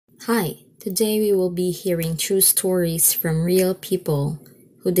Hi, today we will be hearing true stories from real people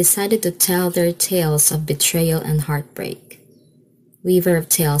who decided to tell their tales of betrayal and heartbreak. Weaver of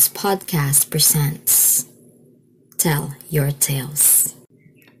Tales podcast presents Tell Your Tales.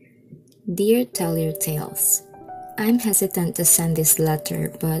 Dear Tell Your Tales, I'm hesitant to send this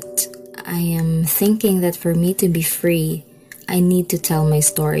letter, but I am thinking that for me to be free, I need to tell my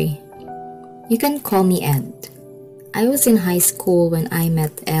story. You can call me Ed. I was in high school when I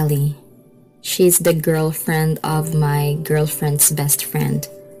met Ellie. She's the girlfriend of my girlfriend's best friend.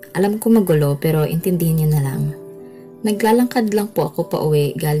 Alam ko magulo pero intindihin niyo na lang. Naglalangkad lang po ako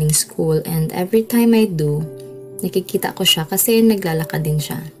pauwi galing school and every time I do, nakikita ko siya kasi naglalakad din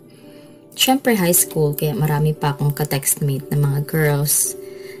siya. Siyempre high school kaya marami pa akong ka-textmate na mga girls.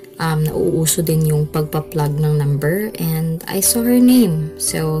 Nauuso din yung pagpa-plug ng number and I saw her name.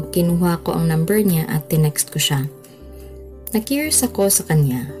 So kinuha ko ang number niya at tinext ko siya. Na-curious ako sa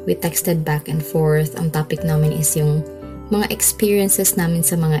kanya. We texted back and forth. Ang topic namin is yung mga experiences namin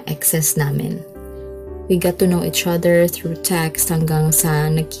sa mga exes namin. We got to know each other through text hanggang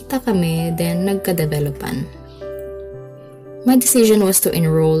sa nagkita kami, then nagka-developan. My decision was to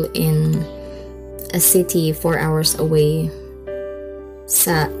enroll in a city 4 hours away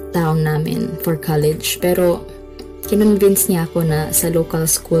sa town namin for college. Pero kinonvince niya ako na sa local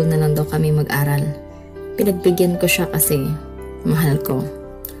school na lang daw kami mag-aral. Pinagbigyan ko siya kasi mahal ko.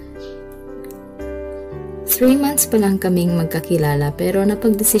 3 months pa lang kaming magkakilala pero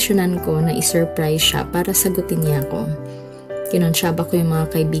napagdesisyonan ko na i-surprise siya para sagutin niya ako. Kinonsyaba ko yung mga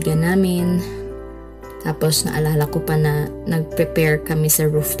kaibigan namin. Tapos naalala ko pa na nag-prepare kami sa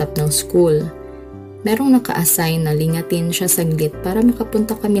rooftop ng school. Merong naka-assign na lingatin siya saglit para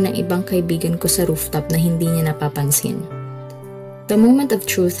makapunta kami ng ibang kaibigan ko sa rooftop na hindi niya napapansin. The moment of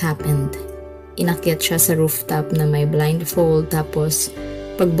truth happened. Inakyat siya sa rooftop na may blindfold tapos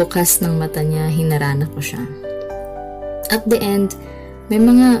pagbukas ng mata niya, hinarana ko siya. At the end, may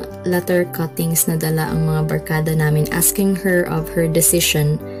mga letter cuttings na dala ang mga barkada namin asking her of her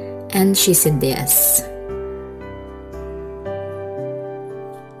decision and she said yes.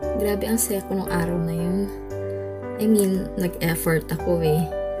 Grabe ang saya ko nung araw na yun. I mean, nag-effort ako eh.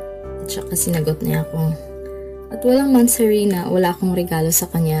 At saka sinagot niya ako. At walang monthsary na wala akong regalo sa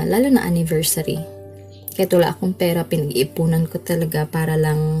kanya, lalo na anniversary. Kahit wala akong pera, pinag-iipunan ko talaga para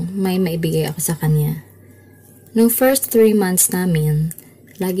lang may maibigay ako sa kanya. Nung first 3 months namin,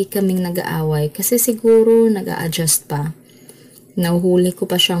 lagi kaming nag-aaway kasi siguro nag-a-adjust pa. Nahuhuli ko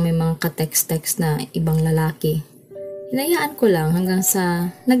pa siyang may mga ka-text-text na ibang lalaki. Hinayaan ko lang hanggang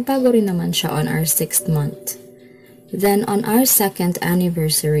sa nagbago rin naman siya on our 6th month. Then on our 2nd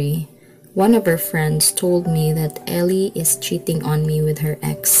anniversary, one of her friends told me that Ellie is cheating on me with her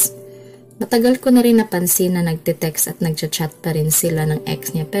ex. Matagal ko na rin napansin na nagte-text at nagchat-chat pa rin sila ng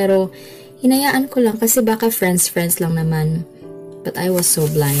ex niya pero hinayaan ko lang kasi baka friends lang naman. But I was so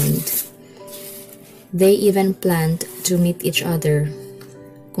blind. They even planned to meet each other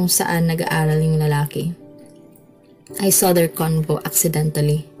kung saan nag-aaral yung lalaki. I saw their convo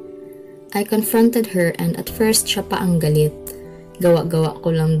accidentally. I confronted her and at first siya pa ang galit. Gawa-gawa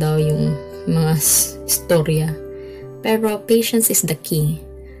ko lang daw yung mga storya. Pero patience is the key.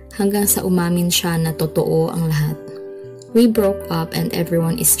 Hanggang sa umamin siya na totoo ang lahat. We broke up and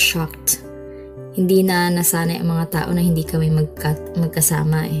everyone is shocked. Hindi na nasanay ang mga tao na hindi kami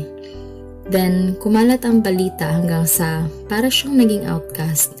magkasama eh. Then, kumalat ang balita hanggang sa para siyang naging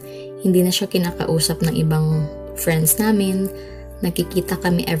outcast. Hindi na siya kinakausap ng ibang friends namin. Nakikita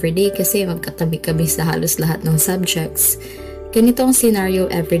kami everyday kasi magkatabi kami sa halos lahat ng subjects. Ganito ang scenario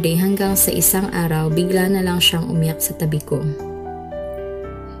everyday hanggang sa isang araw bigla na lang siyang umiyak sa tabi ko.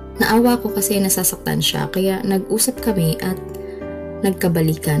 Naawa ko kasi nasasaktan siya kaya nag-usap kami at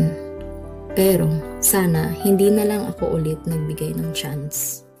nagkabalikan. Pero sana hindi na lang ako ulit nagbigay ng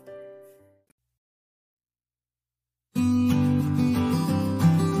chance.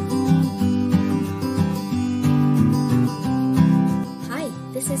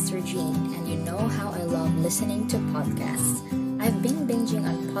 This is Regine, and you know how I love listening to podcasts. I've been binging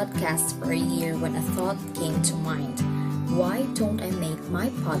on podcasts for a year when a thought came to mind. Why don't I make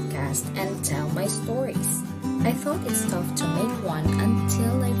my podcast and tell my stories? I thought it's tough to make one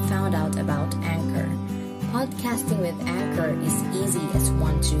until I found out about Anchor. Podcasting with Anchor is easy as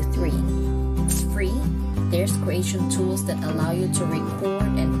 1, 2, 3. It's free. There's creation tools that allow you to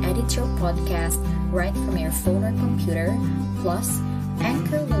record and edit your podcast right from your phone or computer. Plus,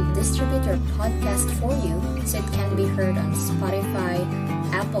 Anchor will distribute your podcast for you so it can be heard on Spotify,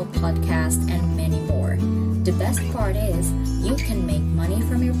 Apple Podcasts, and many more. The best part is, you can make money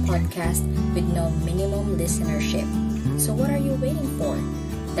from your podcast with no minimum listenership. So what are you waiting for?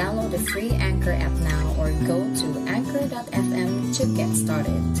 Download free Anchor app now or go to anchor.fm to get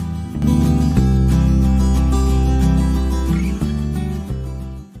started.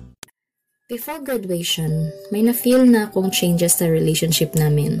 Before graduation, may na-feel na akong changes sa relationship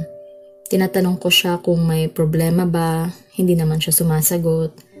namin. Tinatanong ko siya kung may problema ba, hindi naman siya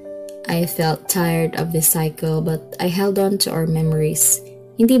sumasagot. I felt tired of this cycle but I held on to our memories.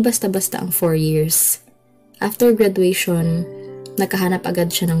 Hindi basta-basta ang 4 years. After graduation, nakahanap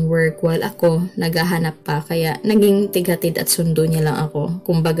agad siya ng work while ako naghahanap pa kaya naging tigatid at sundo niya lang ako,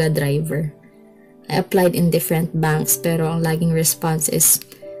 kumbaga driver. I applied in different banks pero ang laging response is,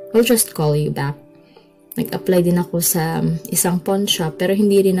 "We'll just call you back." Nag-apply din ako sa isang pawn shop pero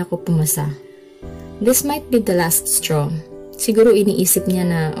hindi rin ako pumasa. This might be the last straw. Siguro iniisip niya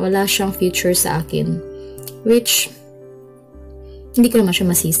na wala siyang future sa akin, which hindi ko naman siya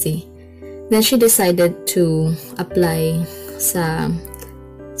masisi. Then she decided to apply sa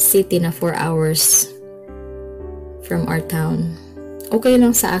city na 4 hours from our town. Okay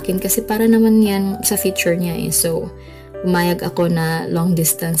lang sa akin kasi para naman yan sa future niya eh. So, umayag ako na long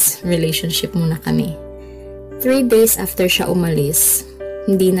distance relationship muna kami. 3 days after siya umalis,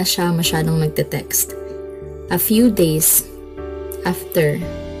 hindi na siya masyadong nagte-text. A few days after,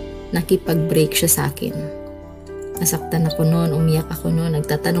 nakipag-break siya sa akin. Nasaktan ako noon, umiyak ako noon,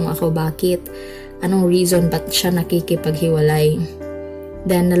 nagtatanong ako bakit, anong reason ba't siya nakikipaghiwalay.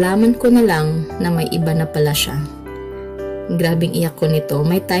 Then nalaman ko na lang na may iba na pala siya. Grabing iyak ko nito.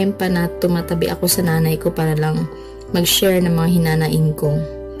 May time pa na tumatabi ako sa nanay ko para lang mag-share ng mga hinanaing ko.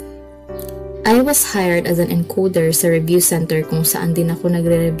 I was hired as an encoder sa review center kung saan din ako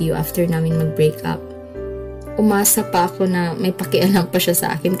nagre-review after namin mag-break up. Umasa pa ako na may pakialam pa siya sa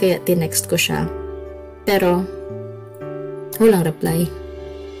akin kaya tinext ko siya. Pero, walang reply.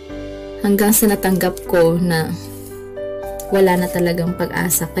 Hanggang sa natanggap ko na wala na talagang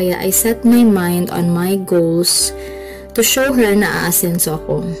pag-asa kaya I set my mind on my goals to show her na aasenso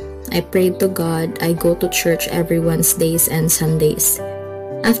ako. I prayed to God, I go to church every Wednesdays and Sundays.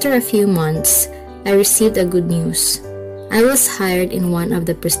 After a few months, I received a good news. I was hired in one of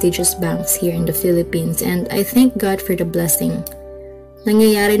the prestigious banks here in the Philippines and I thank God for the blessing.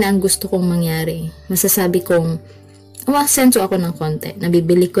 Nangyayari na ang gusto kong mangyari. Masasabi kong, umasenso ako ng konti.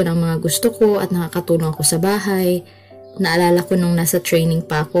 Nabibili ko ng mga gusto ko at nakakatulong ako sa bahay. Naalala ko nung nasa training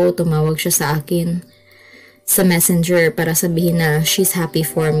pa ako, tumawag siya sa akin sa messenger para sabihin na she's happy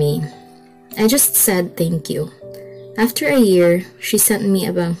for me. I just said thank you. After a year, she sent me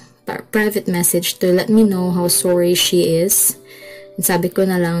a private message to let me know how sorry she is. And sabi ko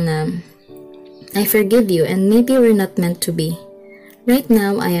na lang na, I forgive you and maybe we're not meant to be. Right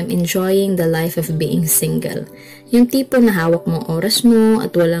now, I am enjoying the life of being single. Yung tipo na hawak mo oras mo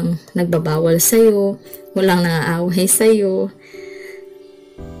at walang nagbabawal sa'yo, walang nangaaway sa'yo.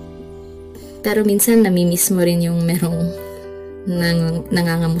 Pero minsan namimiss mo rin yung merong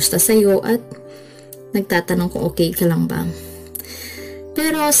nangangamusta sa'yo at nagtatanong kung okay ka lang ba.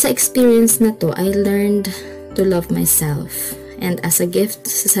 Pero sa experience na to, I learned to love myself. And as a gift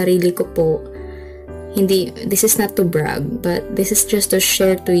sa sarili ko po, this is not to brag, but this is just to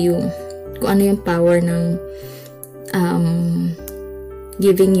share to you kung ano yung power ng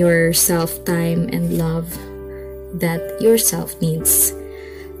giving yourself time and love that yourself needs.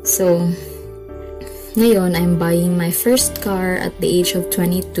 So, ngayon, I'm buying my first car at the age of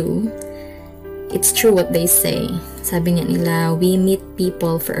 22. It's true what they say. Sabi nga nila, we meet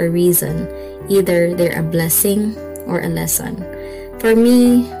people for a reason. Either they're a blessing or a lesson. For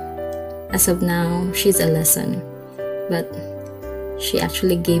me, as of now, she's a lesson. But she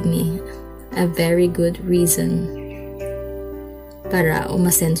actually gave me a very good reason para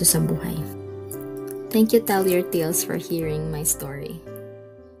umasenso sa buhay. Thank you, Tell Your Tales, for hearing my story.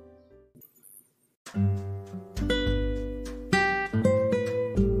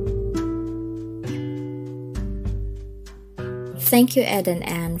 Thank you, Ed and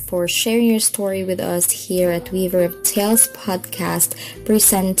Anne, for sharing your story with us here at Weaver of Tales podcast,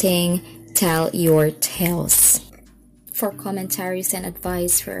 presenting Tell Your Tales. For commentaries and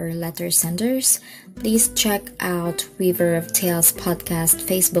advice for our letter senders, please check out Weaver of Tales podcast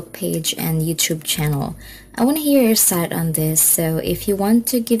Facebook page and YouTube channel. I want to hear your side on this, so if you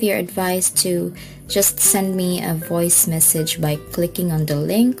want to give your advice to just send me a voice message by clicking on the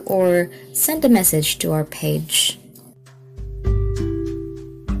link or send a message to our page.